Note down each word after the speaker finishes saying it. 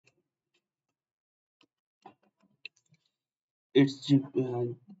It's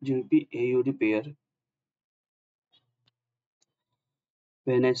GBP AUD pair.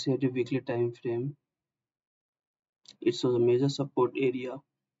 When I say the weekly time frame, it's a major support area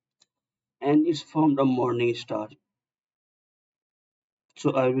and it's formed a morning star.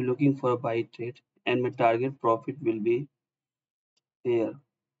 So I'll be looking for a buy trade and my target profit will be here,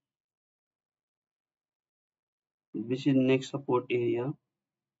 which is next support area.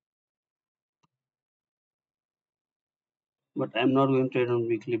 But I'm not going to trade on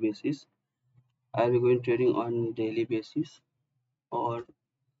weekly basis. I'll be going trading on daily basis or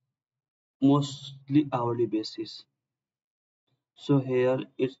mostly hourly basis. So here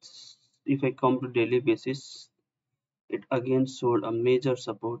it's, if I come to daily basis, it again showed a major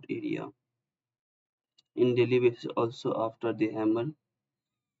support area. In daily basis also after the hammer,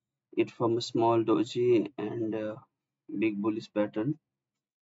 it from a small doji and big bullish pattern.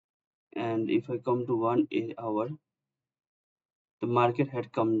 And if I come to 1 hour, the market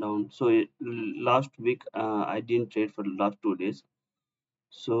had come down. So last week I didn't trade for the last 2 days.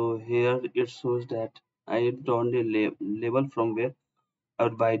 So here it shows that I drawn the level from where I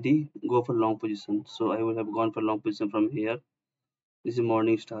would buy the go for long position. So I would have gone for long position from here. This is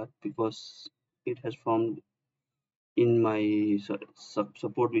morning star because it has formed in my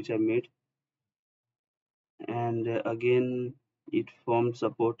support which I made, and again it formed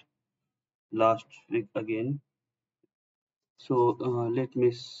support last week again. So let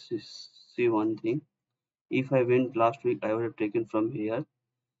me see one thing. If I went last week, I would have taken from here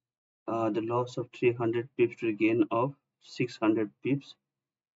the loss of 300 pips to the gain of 600 pips,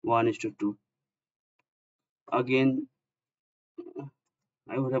 1 is to 2. Again,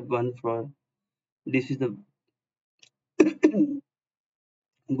 I would have gone for, this is the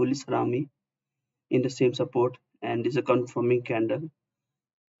bullish rami in the same support, and this is a confirming candle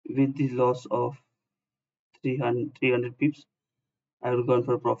with the loss of 300 pips. I would have gone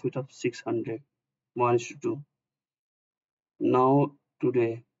for a profit of 600, 1 is to 2. Now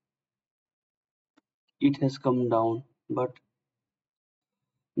today it has come down, but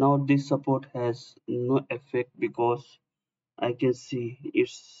now this support has no effect because I can see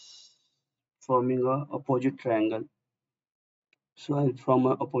it's forming a opposite triangle. So I'll form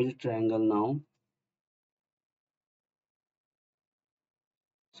an opposite triangle now.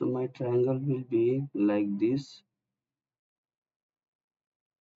 So my triangle will be like this.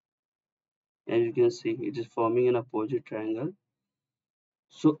 As you can see, it is forming an opposite triangle.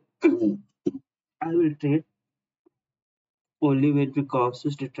 So I will trade only when it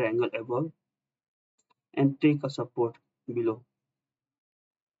crosses the triangle above and take a support below,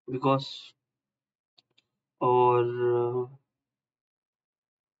 because or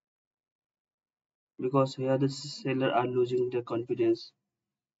because here the seller are losing their confidence,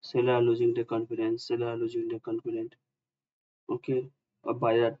 seller are losing their confidence, seller are losing their confidence. Okay, a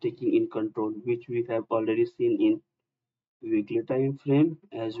buyer taking in control, which we have already seen in weekly time frame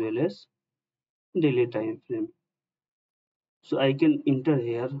as well as daily time frame. So I can enter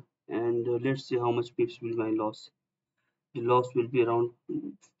here and let's see how much pips will my loss. The loss will be around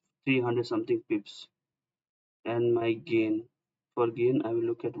 300 something pips, and my gain, for gain I will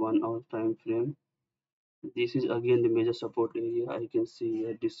look at 1 hour time frame. This is again the major support area. I can see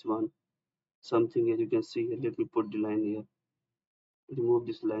here this one something here, you can see here. Let me put the line here, remove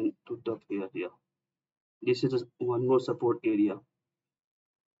this line to top here. Yeah, this is one more support area.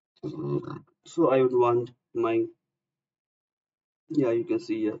 So I would want my, yeah, you can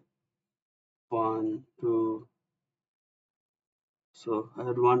see here 1 2. So I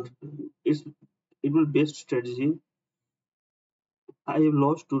would want, it's, it will best strategy. I have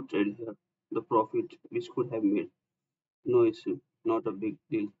lost 2 trades here, the profit which could have made, no issue, not a big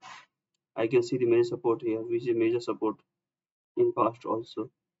deal. I can see the major support here, which is major support in past also,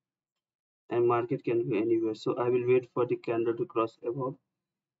 and market can be anywhere. So I will wait for the candle to cross above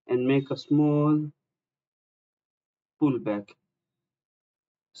and make a small pullback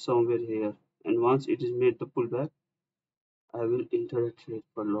somewhere here, and once it is made the pullback, I will enter a trade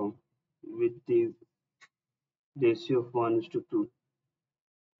for long with the ratio of 1 is to 2.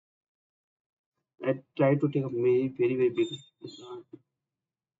 I try to take a very big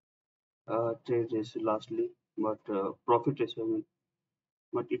trade ratio lastly, but profit ratio I mean,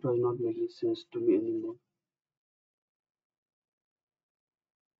 but it was not making sense to me anymore.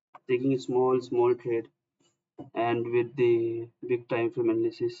 Taking a small trade and with the big time frame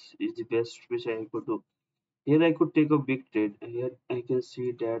analysis is the best which I could do. Here I could take a big trade. Here I can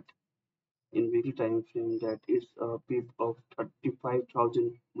see that in weekly time frame that is a pip of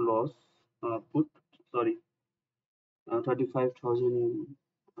 35,000 loss, put, sorry, 35,000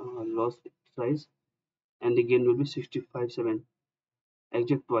 loss size, and the gain will be 65.7,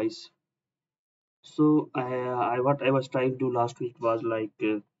 exact twice. So I what I was trying to do last week was like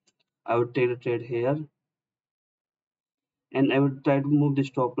I would take a trade here, and I would try to move the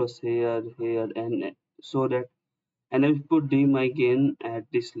stop loss here, here, and so that, and I would put the my gain at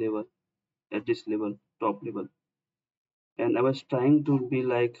this level, top level. And I was trying to be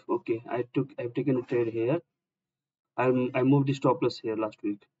like, okay, I've taken a trade here. I moved the stop loss here last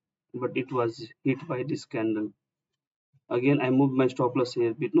week, but it was hit by this candle. Again, I moved my stop loss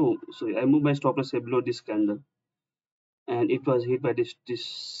here, but no, sorry, I moved my stop loss here below this candle, and it was hit by this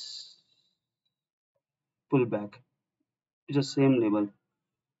pullback. It's the same level.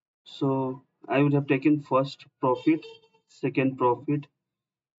 So I would have taken first profit, second profit,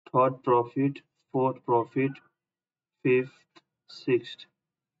 third profit, fourth profit, fifth, sixth.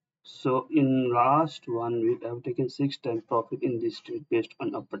 So in last 1 week, I've taken 6 times profit in this trade based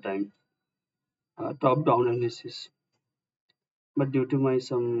on upper time top down analysis. But due to my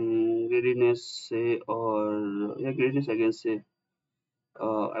some greediness, say, or yeah, greediness, I can say,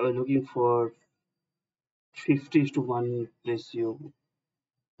 I was looking for 50 to 1 ratio,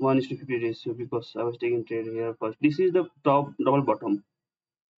 1 is to 50 ratio, because I was taking trade here first. This is the top double bottom.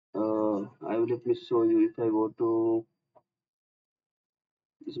 I will let me show you if I go to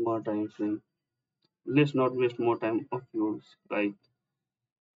small time frame. Let's not waste more time of yours, right?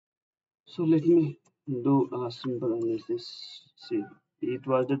 So let me do a simple analysis. See, it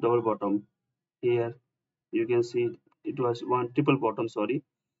was the double bottom here. You can see it was one triple bottom. Sorry,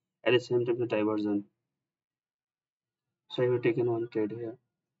 at the same time the diversion. So I have taken one trade here.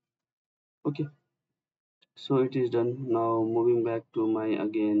 Okay, so it is done. Now moving back to my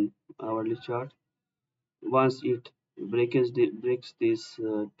again hourly chart. Once it breaks this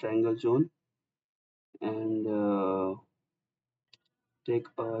triangle zone and take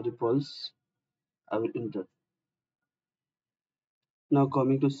a repulse, I will enter. Now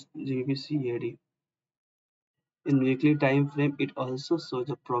coming to GBCAD. In weekly time frame, it also shows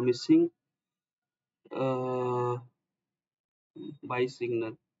a promising uh, buy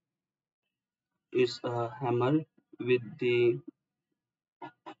signal. It's a hammer with the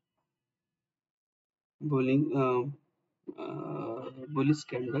bullish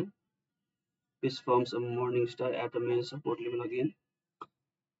candle, which forms a morning star at a major support level again.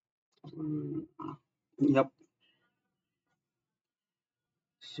 Mm, yep.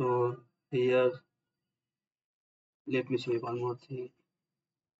 So here, let me show you one more thing.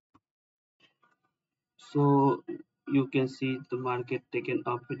 So you can see the market taken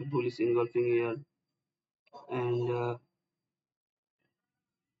up with bullish engulfing here, and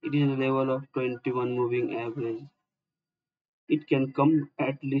it is a level of 21 moving average. It can come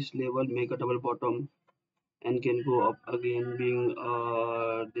at this level, make a double bottom, and can go up again, being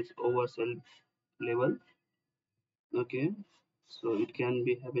this oversell level. Okay, so it can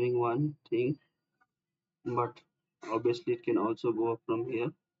be happening one thing, but obviously it can also go up from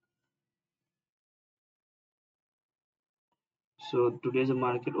here. So today's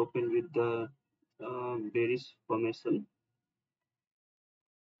market opened with the bearish formation.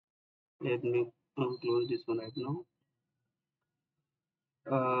 Let me close this one right now.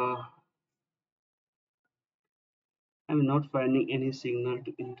 uh, I'm not finding any signal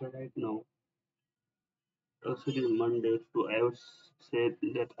to enter right now. Also it is Monday, so I would say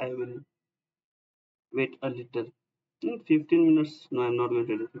that I will wait a little. In 15 minutes, no, I'm not going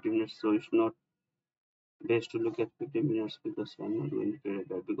to wait 15 minutes, so it's not best to look at 15 minutes, because I'm not going to trade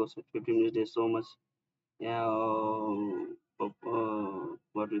that, because at 15 minutes there's so much, yeah,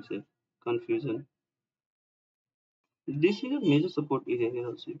 what do you say, confusion. This is a major support area here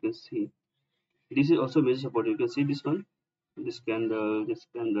also, you can see. This is also major support, you can see this one, this candle, this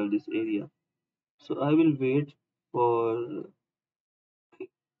area. So I will wait for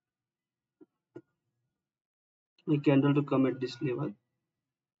my candle to come at this level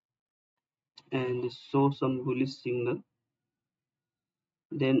and show some bullish signal.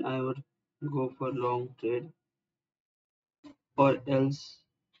 Then I would go for long trade, or else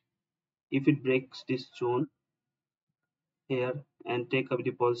if it breaks this zone here and take up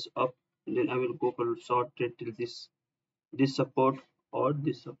the pulse up, then I will go for short trade till this support or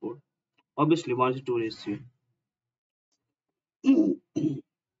this support. Obviously 1:2 ratio.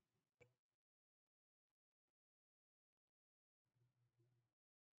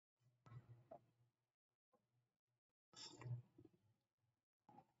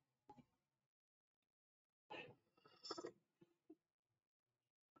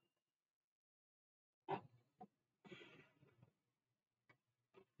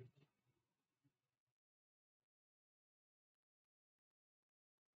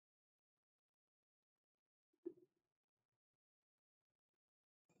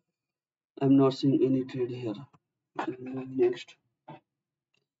 I'm not seeing any trade here. Next,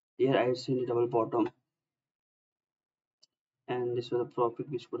 here I see a double bottom, and this was a profit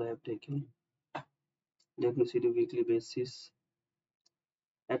which could I have taken. Let me see the weekly basis.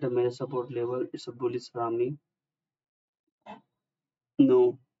 At a major support level, it's a bullish rally.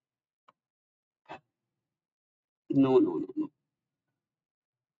 No, no.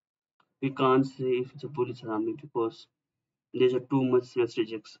 We can't say if it's a bullish rally because there's a too much stress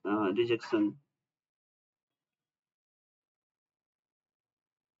rejection.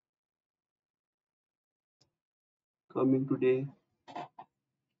 Coming today,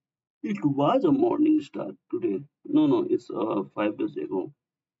 it was a morning start today. No, it's 5 days ago.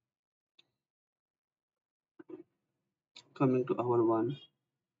 Coming to hour one.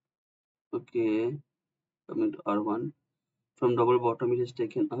 Okay, coming to R1. From double bottom, it is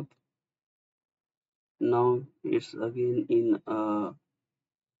taken up. Now it's again in. I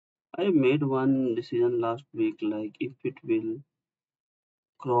made one decision last week, like if it will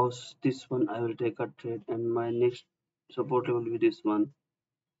cross this one, I will take a trade, and my next support level will be this one.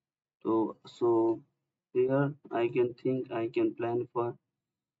 So here I can think I can plan for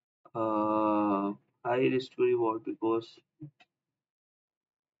uh, high risk to reward because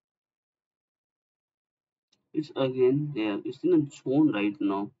it's again there. It's in a zone right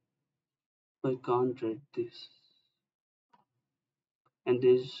now. I can't trade this, and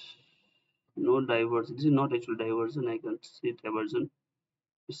there's no diversion. This is not actual diversion. I can see diversion.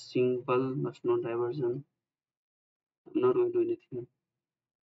 It's simple, but no diversion. I'm not going to do anything.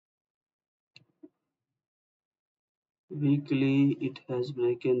 Weekly, it has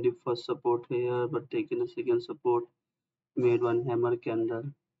broken the first support here, but taken a second support. Made one hammer candle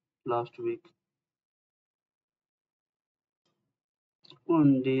last week.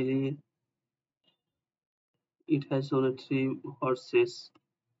 On daily, it has only three horses.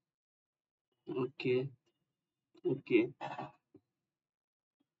 Okay, okay.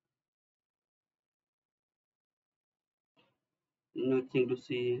 Nothing to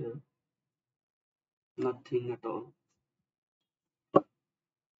see here. Nothing at all.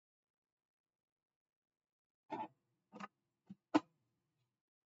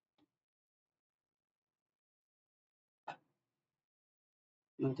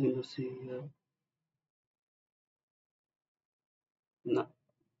 Nothing to see here. No.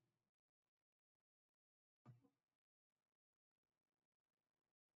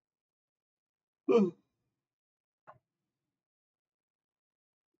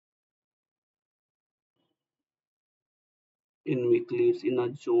 In weekly, it's in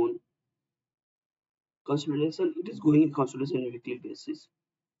a zone. Consolidation, it is going in consolidation weekly basis.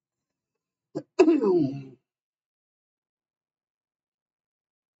 In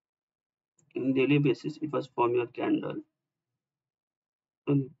daily basis, it was forming a candle.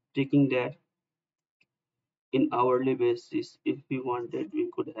 And taking that in hourly basis, if we wanted, we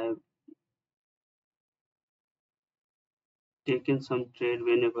could have taken some trade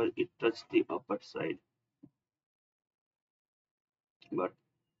whenever it touched the upper side. But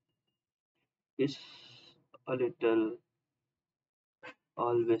it's a little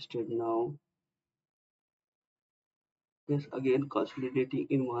all wasted now. Yes, again consolidating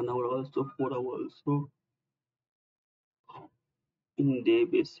in 1 hour also, 4 hours also, in day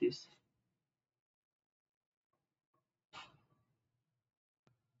basis.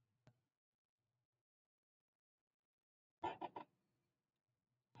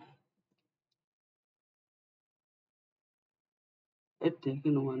 I've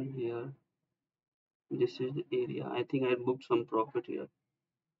taken one here. This is the area. I think I booked some profit here.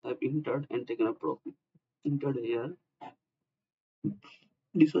 I've entered and taken a profit. Entered here.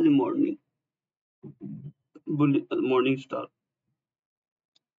 This was a morning star.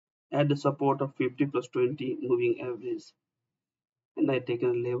 At the support of 50 plus 20 moving average. And I taken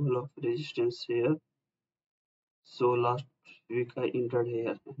a level of resistance here. So last week I entered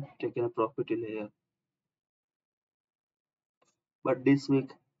here and taken a profit in here. But this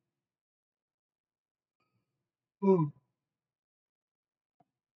week, I'm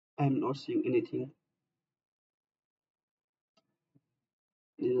not seeing anything.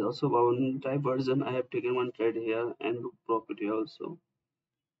 This is also one diversion. I have taken one trade here and booked profit here also.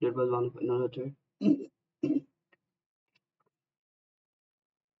 That was one of another trade.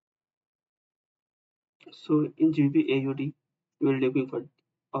 So in GB AUD, we're looking for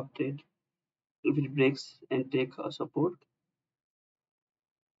uptrade. If it breaks and take a support,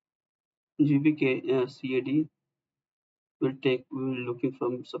 GBK CAD we will looking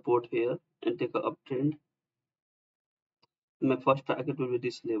from support here and take a uptrend. My first target will be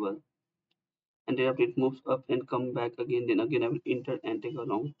this level, and thereafter it moves up and come back again. Then again I will enter and take a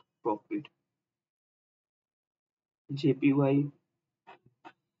long. profit. JPY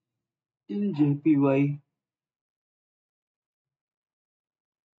in JPY,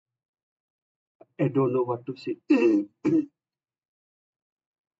 I don't know what to say.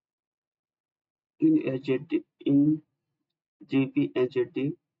 In HZD, in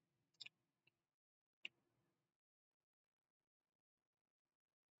JPHZD,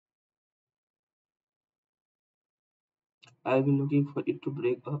 I'll be looking for it to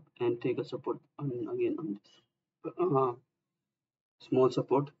break up and take a support again on this. Small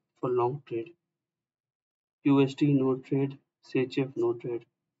support for long trade. USD no trade, CHF no trade.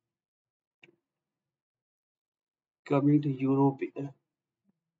 Coming to Europe,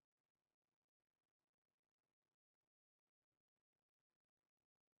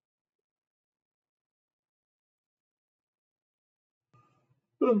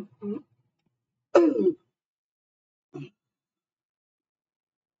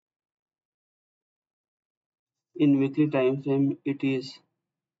 in weekly time frame, it is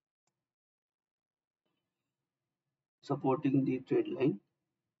supporting the trade line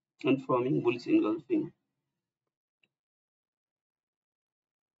and forming bullish engulfing.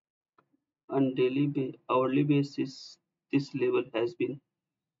 On hourly basis, this level has been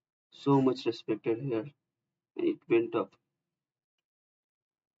so much respected here, and it went up.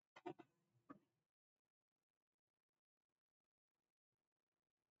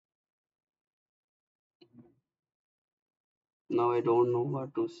 Now I don't know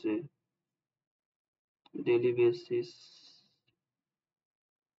what to say. Daily basis,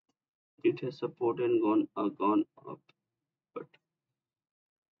 it has supported and gone up, but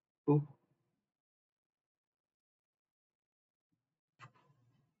oh,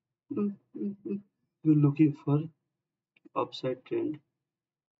 we're looking for upside trend.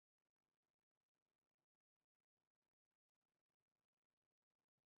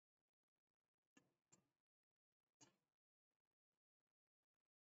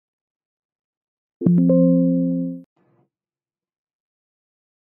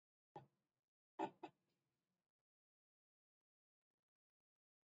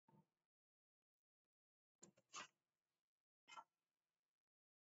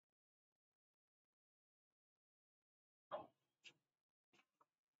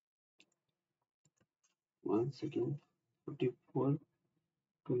 Once again, 44.26.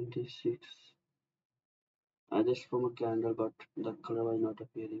 I just from a candle, but the color was not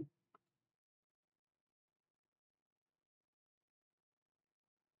appearing.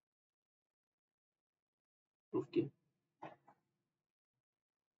 Okay,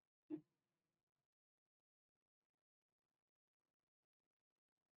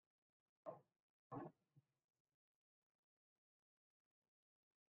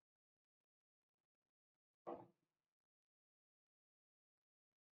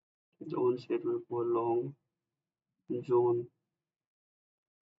 zone set will for long zone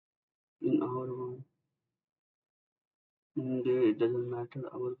in hour one. In day it doesn't matter,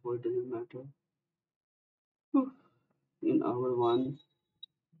 hour four it doesn't matter. In hour one,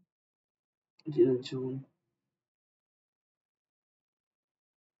 it is a zone.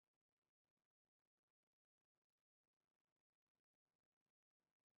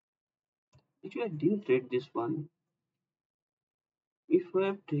 Actually, I didn't trade this one. If I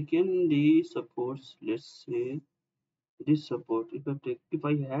have taken the supports, let's say this support, if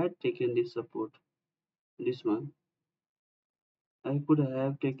I had taken this support, this one, I could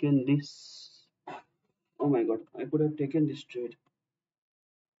have taken this. Oh my god, I could have taken this trade,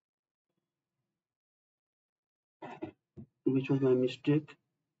 which was my mistake.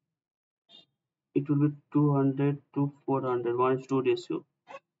 It will be 200 to 400, 1:2 ratio.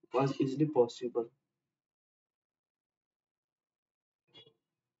 Was easily possible.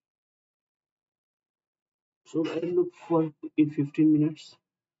 So I look for in 15 minutes.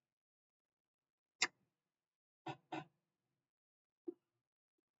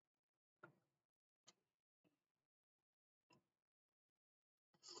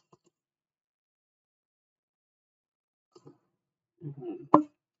 Mhm.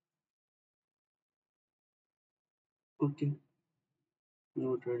 Okay,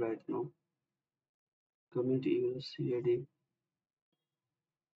 no trade right now. Coming to USCAD.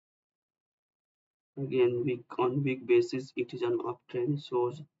 Again, week basis, it is an uptrend,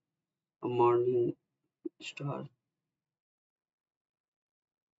 shows a morning star.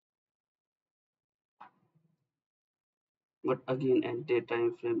 But again, at that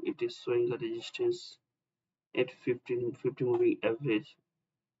time frame, it is showing a resistance at 50 moving average.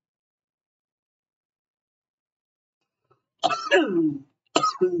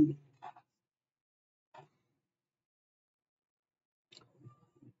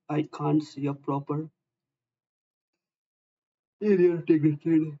 I can't see a proper area to take a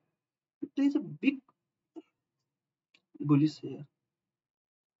trade. There is a big bullish here,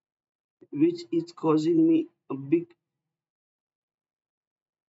 which is causing me a big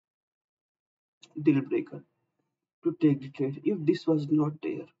deal breaker to take the trade. If this was not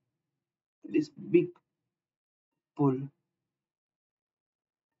there, this big pull,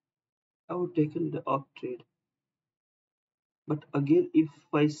 I would taken the up trade. But again, if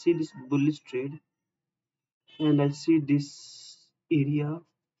I see this bullish trade and I see this area,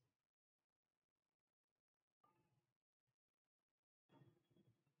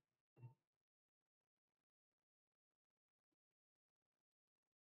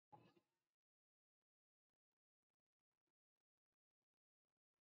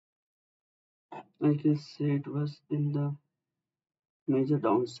 I can say it was in the major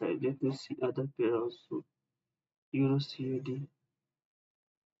downside. Let me see other pair also. Euro CAD.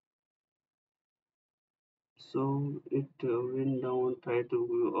 So it went down, tried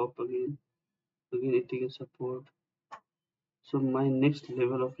to go up again. Again, it taken support. So my next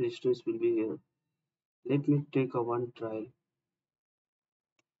level of resistance will be here. Let me take a one trial.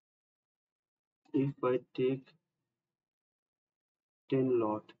 If I take 10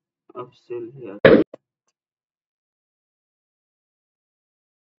 lot of sell here,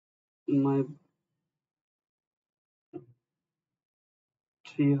 my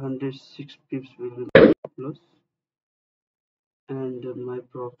 306 pips will be plus, and my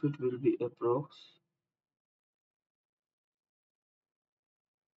profit will be approx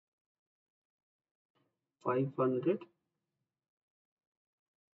 500,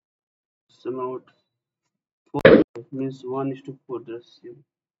 some out 4, means 1 is to 4 ratio.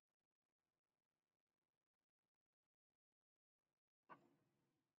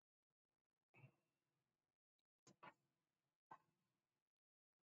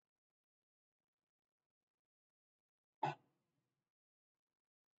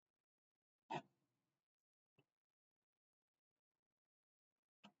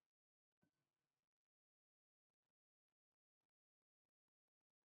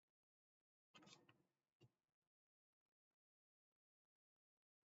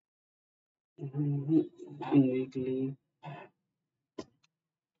 In weekly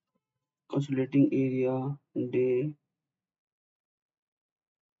consolidating area, day,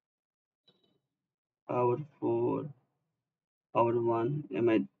 hour 4, hour 1. Am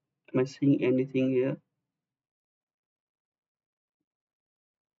I seeing anything here?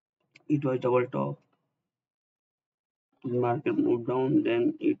 It was double top. Market moved down,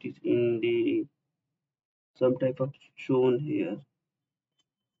 then it is in the some type of zone here.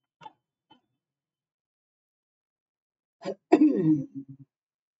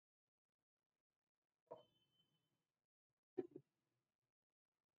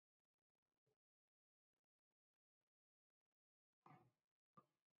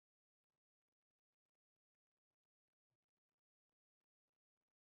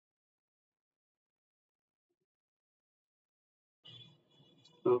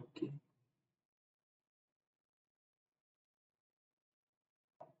 Okay,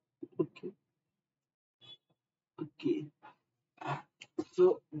 okay, okay.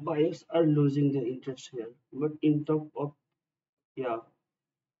 So buyers are losing their interest here, but in top of, yeah,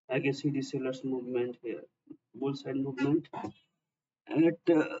 I can see the sellers movement here, bull side movement, at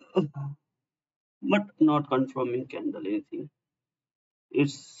but not confirming candle anything.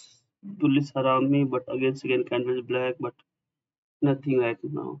 It's bullish around me, but again second candle is black, but nothing right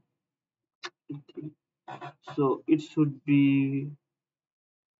now. Nothing. So it should be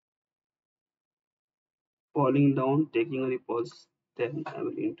falling down, taking a repulse, then I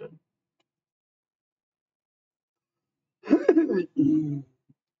will enter.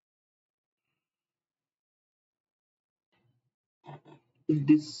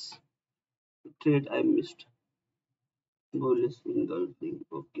 This trade I missed. Bullish single thing.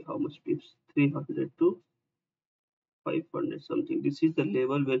 Okay, how much pips? 300 to 500 something. This is the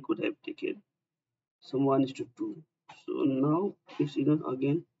level where could have taken. So 1 is to 2. So now it's in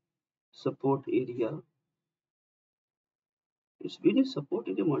again support area. It's been in support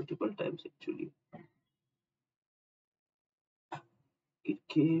area multiple times actually. It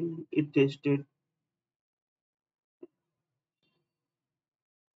came, it tested.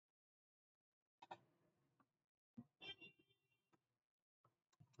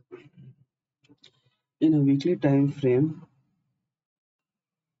 In a weekly time frame,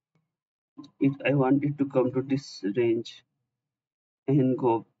 if I want it to come to this range and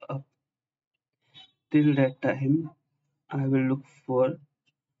go up, till that time I will look for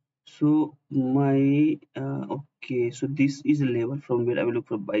So okay, so this is a level from where I will look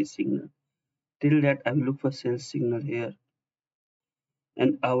for buy signal. Till that I will look for sell signal here.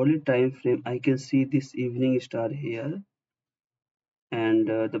 And hourly time frame, I can see this evening star here, and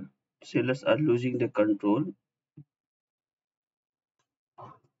the sellers are losing the control.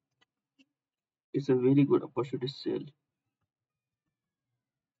 It's a very good opportunity to sell.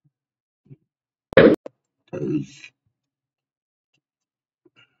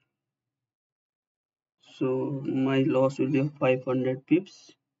 So my loss will be 500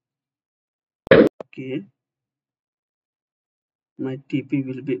 pips. Okay, my TP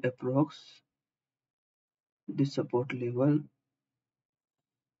will be approx this support level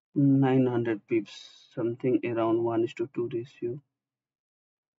 900 pips, something around 1:2 ratio.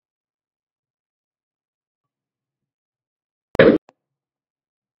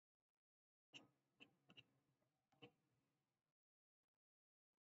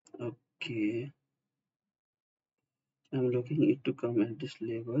 Okay, I'm looking it to come at this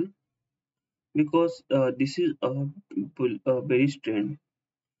level because this is a bearish trend,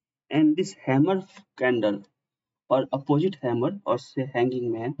 and this hammer candle or opposite hammer or say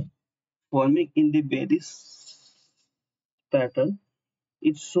hanging man forming in the bearish pattern,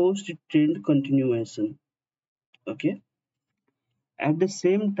 it shows the trend continuation. Okay, at the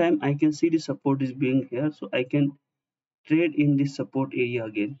same time I can see the support is being here, so I can trade in this support area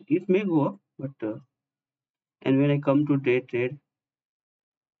again. It may go up, but and when I come to day trade,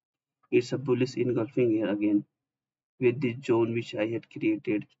 it's a bullish engulfing here again with this zone which I had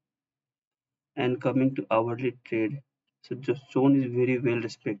created. And coming to hourly trade, so the zone is very well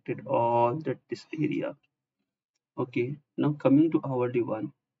respected all that this area. Okay, now coming to hourly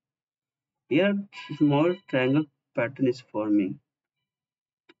one, here small triangle pattern is forming.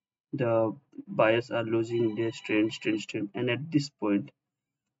 The buyers are losing their strength, and at this point,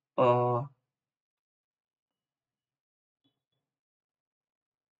 uh,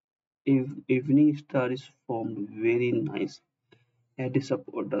 if evening star is formed very nice at the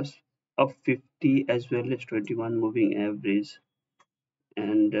supporters of 50 as well as 21 moving average,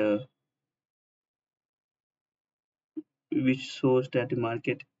 and which shows that the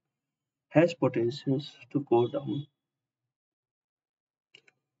market has potentials to go down.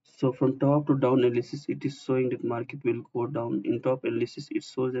 So from top to down analysis, it is showing that market will go down. In top analysis, it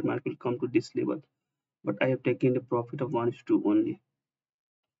shows that market will come to this level. But I have taken the profit of 1:2 only.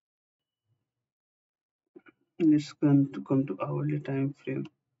 Let's come to hourly time frame.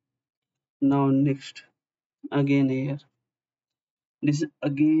 Now next, again here. This is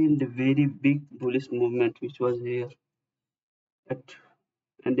again the very big bullish movement which was here at,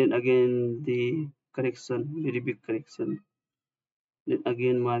 and then again the correction, very big correction. Then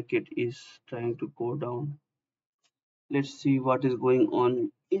again market is trying to go down. Let's see what is going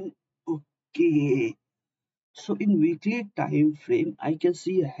on in. Okay, so in weekly time frame I can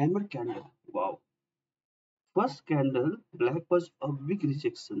see a hammer candle. Wow, first candle black was a big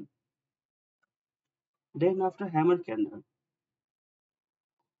rejection, then after hammer candle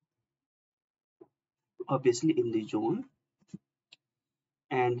obviously in the zone,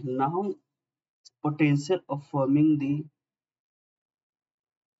 and now potential of forming the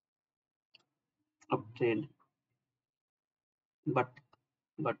uptrend. But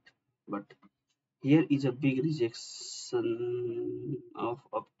but but here is a big rejection of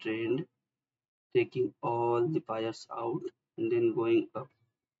uptrend, taking all the buyers out and then going up.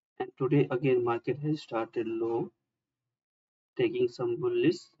 And today again market has started low, taking some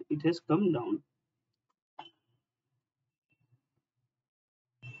bullish, it has come down.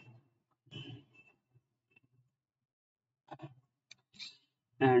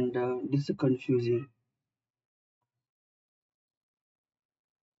 And this is confusing.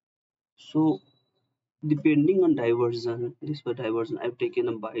 So depending on diversion, this for diversion I've taken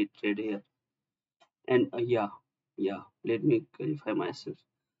a buy trade here. And yeah, let me clarify myself.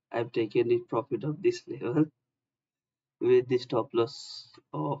 I've taken the profit of this level with the stop loss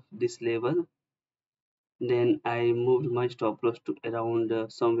of this level. Then I moved my stop loss to around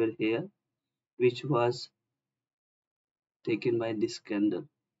somewhere here, which was taken by this candle,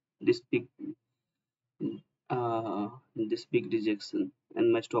 this big this big rejection,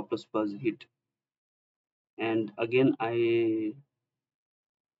 and my stop loss was hit. And again I,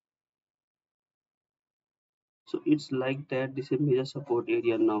 so it's like that this is major support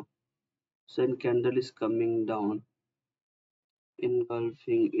area now. So and candle is coming down,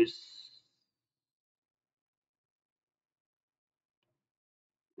 engulfing its,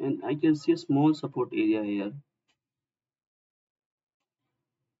 and I can see a small support area here.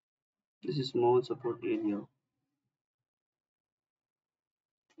 This is small support area.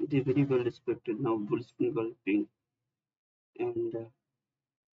 They very well respected now bulls engulfing and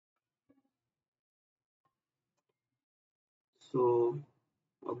so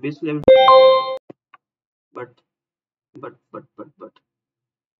obviously but but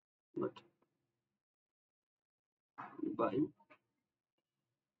by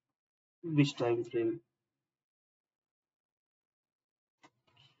which time frame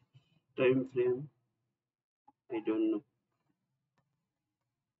I don't know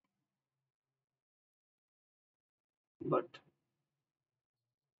but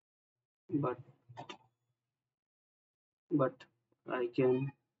but but I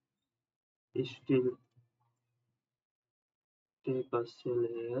can still take a sell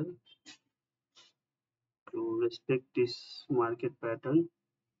here to respect this market pattern.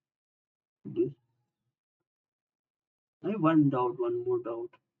 I have one more doubt.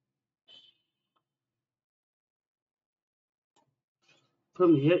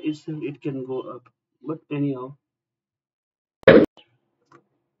 From here itself it can go up, but anyhow,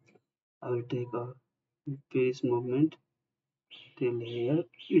 I will take a base movement till here.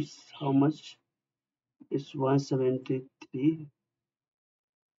 It's how much? It's 173.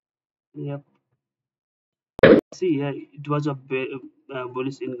 Yep. See here, it was a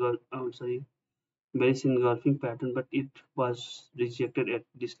bullish sorry, bearish engulfing pattern, but it was rejected at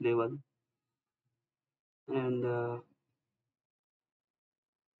this level, and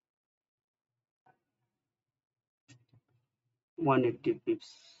 180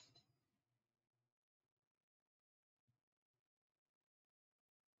 pips.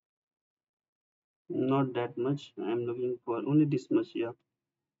 Not that much. I'm looking for only this much. Yeah,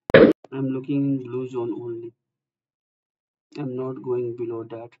 I'm looking in blue zone only. I'm not going below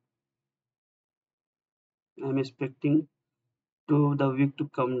that. I'm expecting to the wick to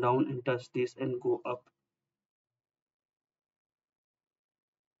come down and touch this and go up.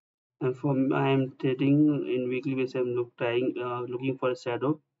 And for I'm trading in weekly basis. I'm looking for a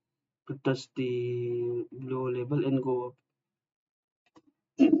shadow to touch the low level and go up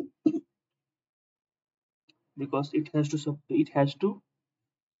because it has to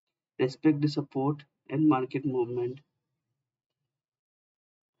respect the support and market movement.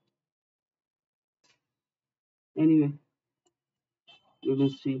 Anyway, we will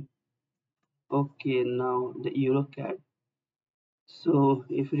see. Okay, now the EuroCAD. So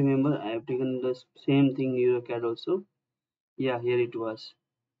if you remember, I have taken the same thing EuroCAD also. Yeah, here it was.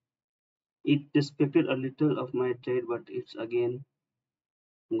 It respected a little of my trade, but it's again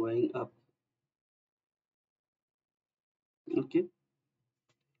going up. Okay,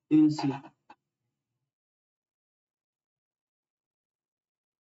 we will see.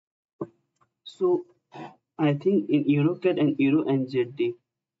 So I think in EuroCAD and Euro and ZD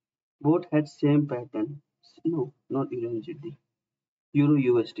both had same pattern. No, not Euro and ZD. Euro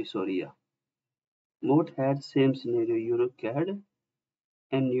USD, sorry, yeah. Both had same scenario, EuroCAD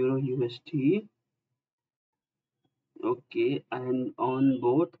and Euro USD. Okay, and on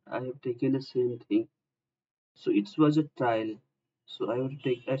both I have taken the same thing. So it was a trial. So I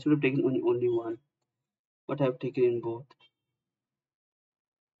should have taken only one, but I have taken in both.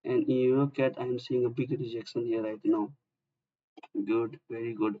 And in EuroCAD I am seeing a big rejection here right now. Good,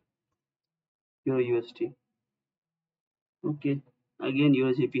 very good. Euro USD. Okay. Again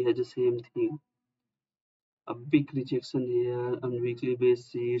Euro GP has the same thing. A big rejection here on weekly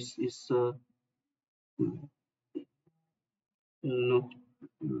basis is no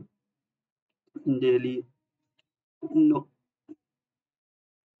daily no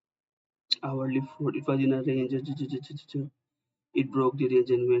hourly four. It was in a range. It broke the range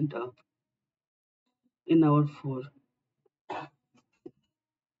and went up. In hour four.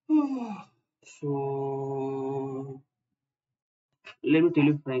 So let me tell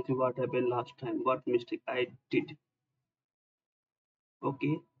you frankly what happened last time, what mistake I did.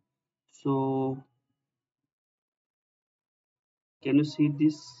 Okay, so can you see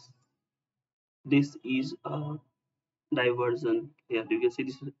this? This is a diversion here. You can see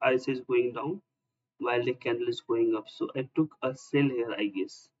this RSI is going down while the candle is going up. So I took a sell here, I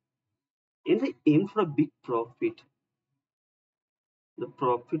guess. And I aimed for a big profit. The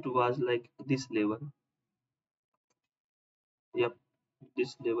profit was like this level. Yep,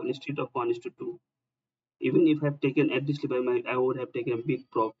 this level instead of 1 is to 2. Even if I've taken at this level, I would have taken a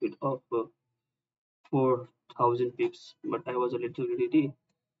big profit of 4,000 pips, but I was a little greedy.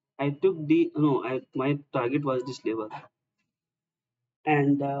 I took the no, I my target was this level,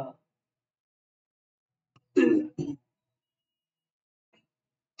 and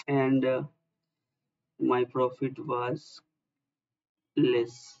and my profit was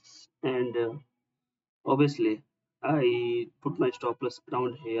less, and obviously. I put my stop loss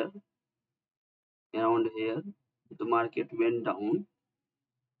around here. The market went down,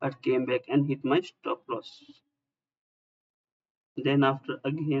 but came back and hit my stop loss. Then after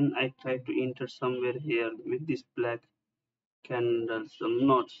again, I tried to enter somewhere here with this black candle, some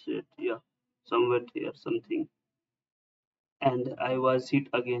knots, yeah, somewhere here, something. And I was hit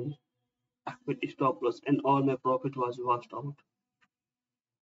again with stop loss, and all my profit was washed out.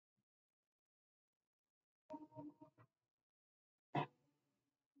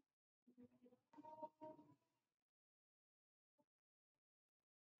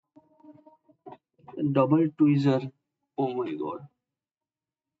 Double tweezer. Oh my god.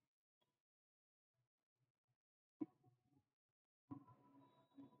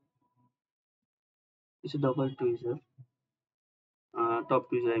 It's a double tweezer.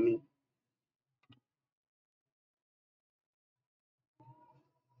 Top tweezer, I mean.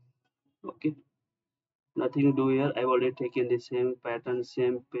 Okay. Nothing to do here. I've already taken the same pattern,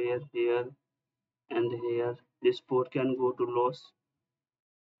 same pair here and here. This port can go to loss.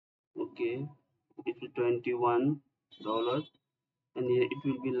 Okay. It will $21 and here it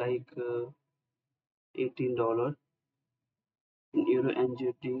will be like $18 in euro and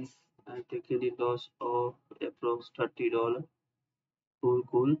GT. I've taken the loss of approx $30. Cool,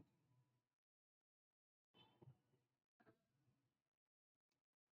 cool.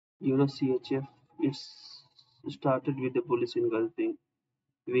 Euro CHF, it's started with the bullish engulfing.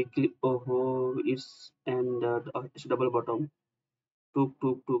 Weekly, oh, it's double bottom. Took.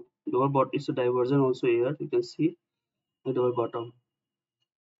 Double bottom, it's a diversion also here. You can see a double bottom.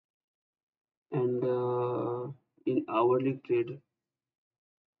 And in hourly trade,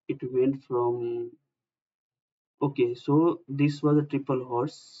 it went from, okay, so this was a triple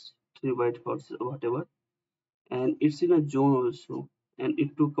horse, three white horse, whatever, and it's in a zone also, and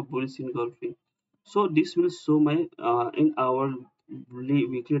it took a bullish engulfing. So this will show my in our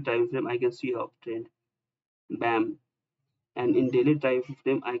weekly time frame. I can see uptrend, bam, and in daily time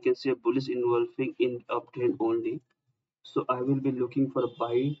frame I can see a bullish engulfing in uptrend only. So I will be looking for a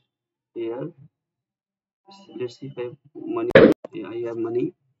buy here. Let's see if I have money. Yeah, I have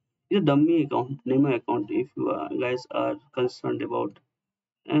money. It's a dummy account, demo account. If you guys are concerned about,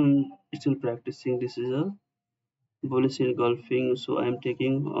 and still practicing, this is a bullish engulfing. So I'm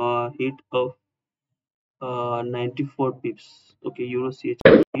taking a hit of 94 pips. Okay, euro CH,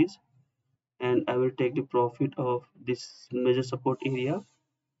 and I will take the profit of this major support area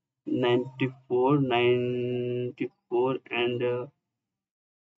 94, and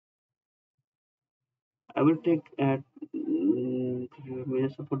I will take at major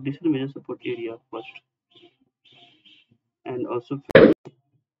support. This is the major support area first, and also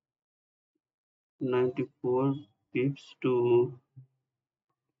 94 pips to,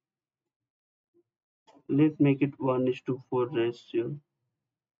 let's make it 1:4 ratio.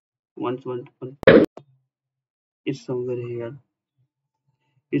 Once one is somewhere here.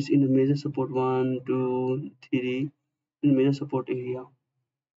 It's in the major support, one, two, three, in major support area.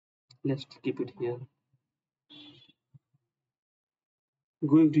 Let's keep it here.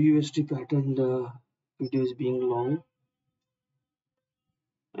 Going to USD pattern, the video is being long.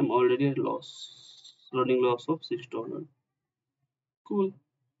 I'm already at loss. Running loss of $6. Cool,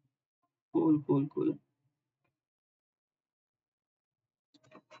 cool.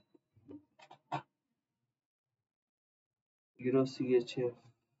 Euro CHF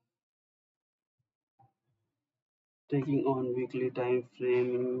taking on weekly time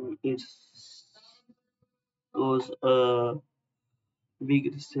frame. It was a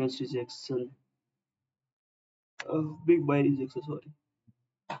big sales rejection, big buy rejection. Sorry,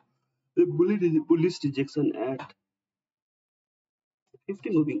 the bullish rejection at 50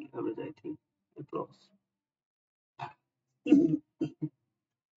 moving average, I think, approx.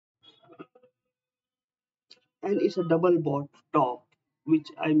 And it's a double bot top,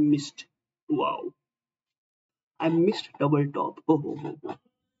 which I missed. Wow, I missed double top. Oh.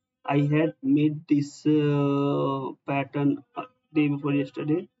 I had made this pattern day before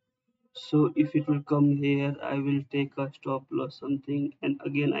yesterday. So if it will come here, I will take a stop loss something. And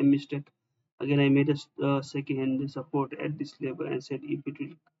again, I missed it. Again, I made a second support at this level and said if it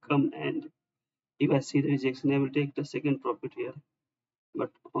will come, and if I see the rejection, I will take the second profit here. But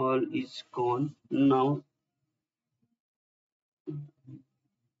all is gone now.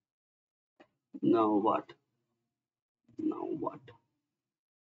 Now what? Now what?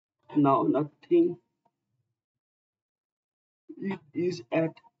 Now nothing. It is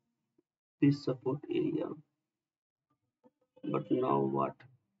at this support area. But now what?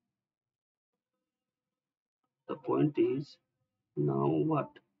 The point is, now what?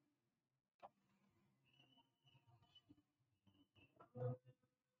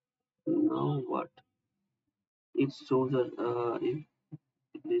 what it shows us if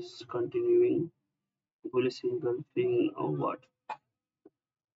this continuing bullish engulfing or what.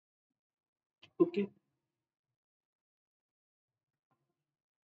 Okay,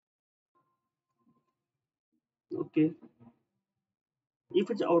 okay. If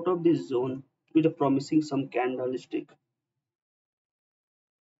it's out of this zone with a promising some candlestick,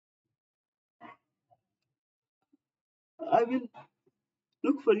 I will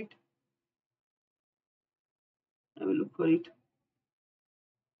look for it. I will look for it,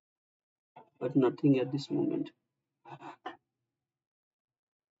 but nothing at this moment.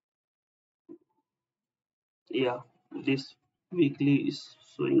 Yeah, this weekly is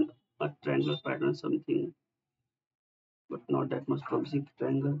showing a triangle pattern something, but not that much promising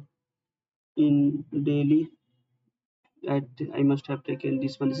triangle. In daily, I must have taken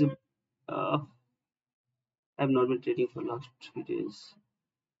this one. Is a, I have not been trading for last 3 days.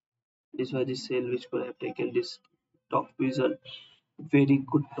 This was the sale which could have taken this top tweezer, very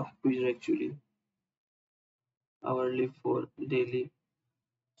good top tweezer actually, hourly for daily.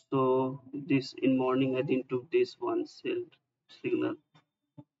 So this in morning I didn't took this one sell signal,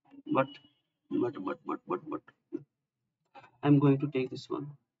 but but I'm going to take this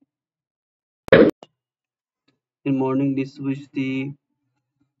one. In morning this was the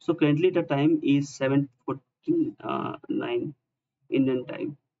so currently the time is 7:49 Indian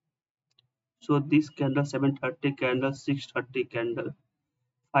time. So this candle 7:30 candle 6:30 candle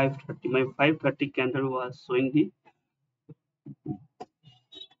 5:30. My 5:30 candle was showing the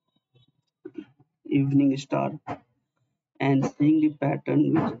evening star and seeing the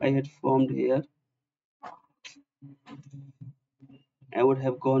pattern which I had formed here. I would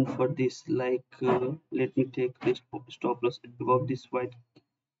have gone for this like let me take this stop loss above this white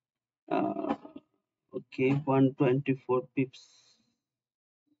uh, okay 124 pips.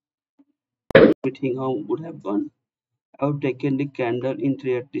 We think how would have gone. I would taken the candle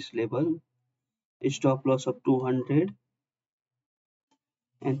entry at this level, a stop loss of 200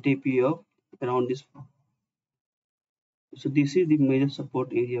 and TP of around this. So this is the major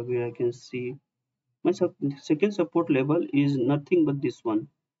support area where I can see my second support level is nothing but this one.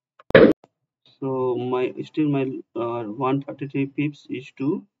 So my still my 133 pips is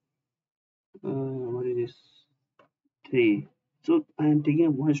to what is this 3. So I am taking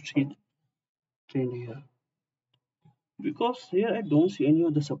a one straight trend here because here I don't see any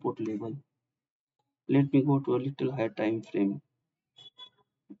other support level. Let me go to a little higher time frame.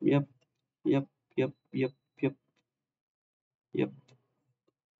 Yep, yep, yep, yep, yep, yep.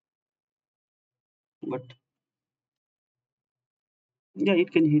 But yeah,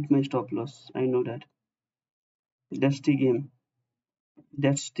 it can hit my stop loss. I know that. That's the game.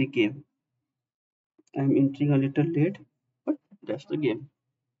 That's the game. I'm entering a little late, but that's the game.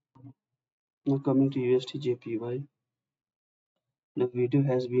 Now coming to USD JPY. The video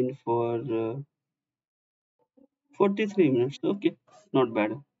has been for 43 minutes. Okay, not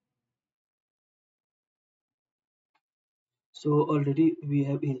bad. So already we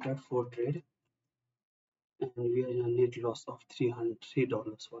have entered for trade and we are in a net loss of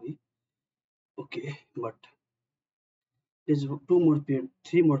 $303. Sorry. Okay, but there's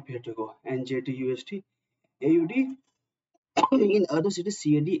three more pair to go. And JT USD, AUD, in other cities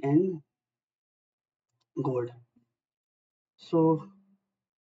CAD and gold. So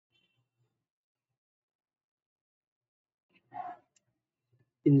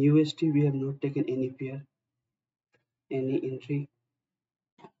in USD we have not taken any pair, any entry.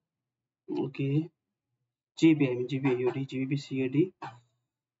 Okay, GB I mean GB AUD, GB CAD.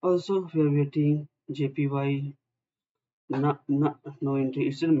 Also we are waiting JPY. No entry.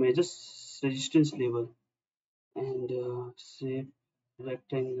 It's a major resistance level and say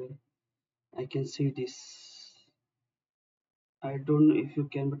rectangle. I can see this. I don't know if you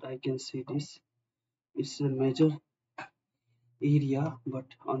can, but I can see this. It's a major area, but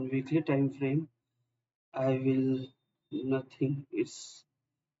on weekly time frame, I will nothing. It's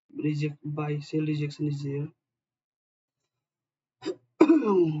reject buy sell rejection is there.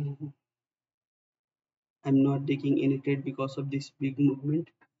 I'm not taking any trade because of this big movement.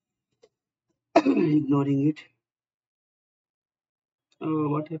 Ignoring it.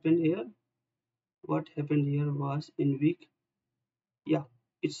 What happened here? What happened here was in week. Yeah,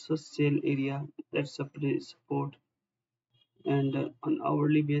 it's a sell area. That's a support, and on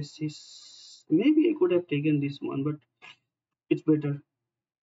hourly basis, maybe I could have taken this one, but it's better.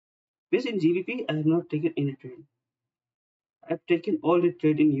 Based in GBP, I have not taken any trade. I've taken all the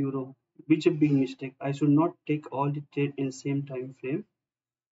trade in euro, which is a big mistake. I should not take all the trade in same time frame.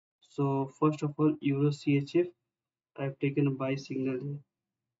 So first of all, euro CHF, I've taken a buy signal here.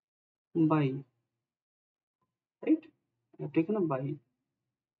 buy, right? I've taken a buy,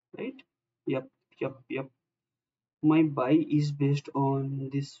 right? Yep, yep. My buy is based on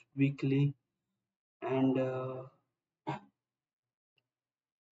this weekly and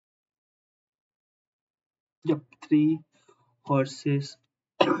yep, three horses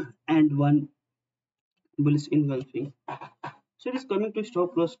and one bullish engulfing. So it is coming to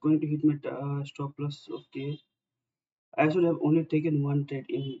stop loss, going to hit my stop loss. Okay, I should have only taken one trade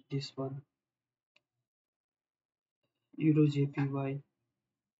in this one. Euro JPY.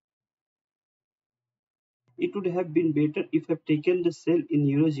 It would have been better if I've taken the sell in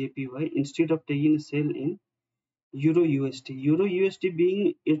Euro JPY instead of taking the sell in Euro USD. Euro USD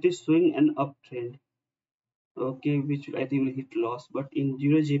being it is showing an uptrend. Okay, which I think will hit loss. But in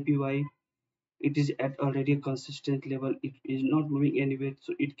Euro JPY, it is at already a consistent level. It is not moving anywhere,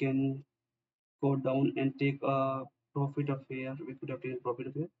 so it can go down and take a profit of here. We could have taken profit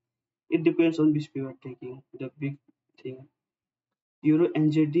of here. It depends on which we are taking. The big thing. Euro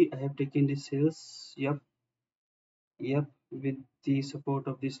NZD, I have taken the sales. Yep, with the support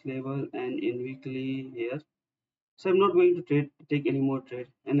of this level and in weekly here. So I'm not going to take any more trade,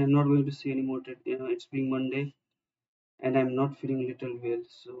 and I'm not going to see any more trade. It's being Monday, and I'm not feeling little well.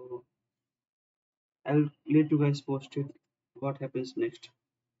 So I'll let you guys post it. What happens next?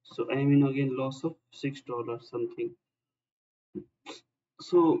 So I'm in again loss of $6 something.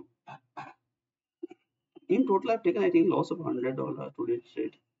 So in total, I've taken I think loss of $100 today's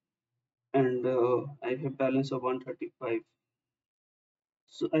trade, and I have balance of 135.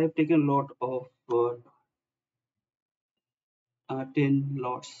 So I have taken a lot of 10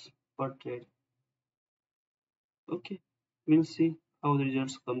 lots per trade. Okay, we'll see how the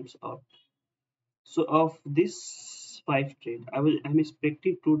results comes out. So of this five trade, I'm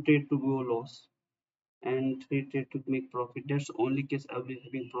expecting two trade to go loss and three trade to make profit. That's the only case I'll be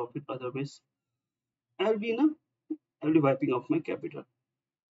having profit. Otherwise, I'll be in a I'll be wiping off my capital.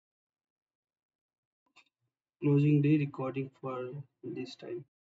 Closing the recording for this time.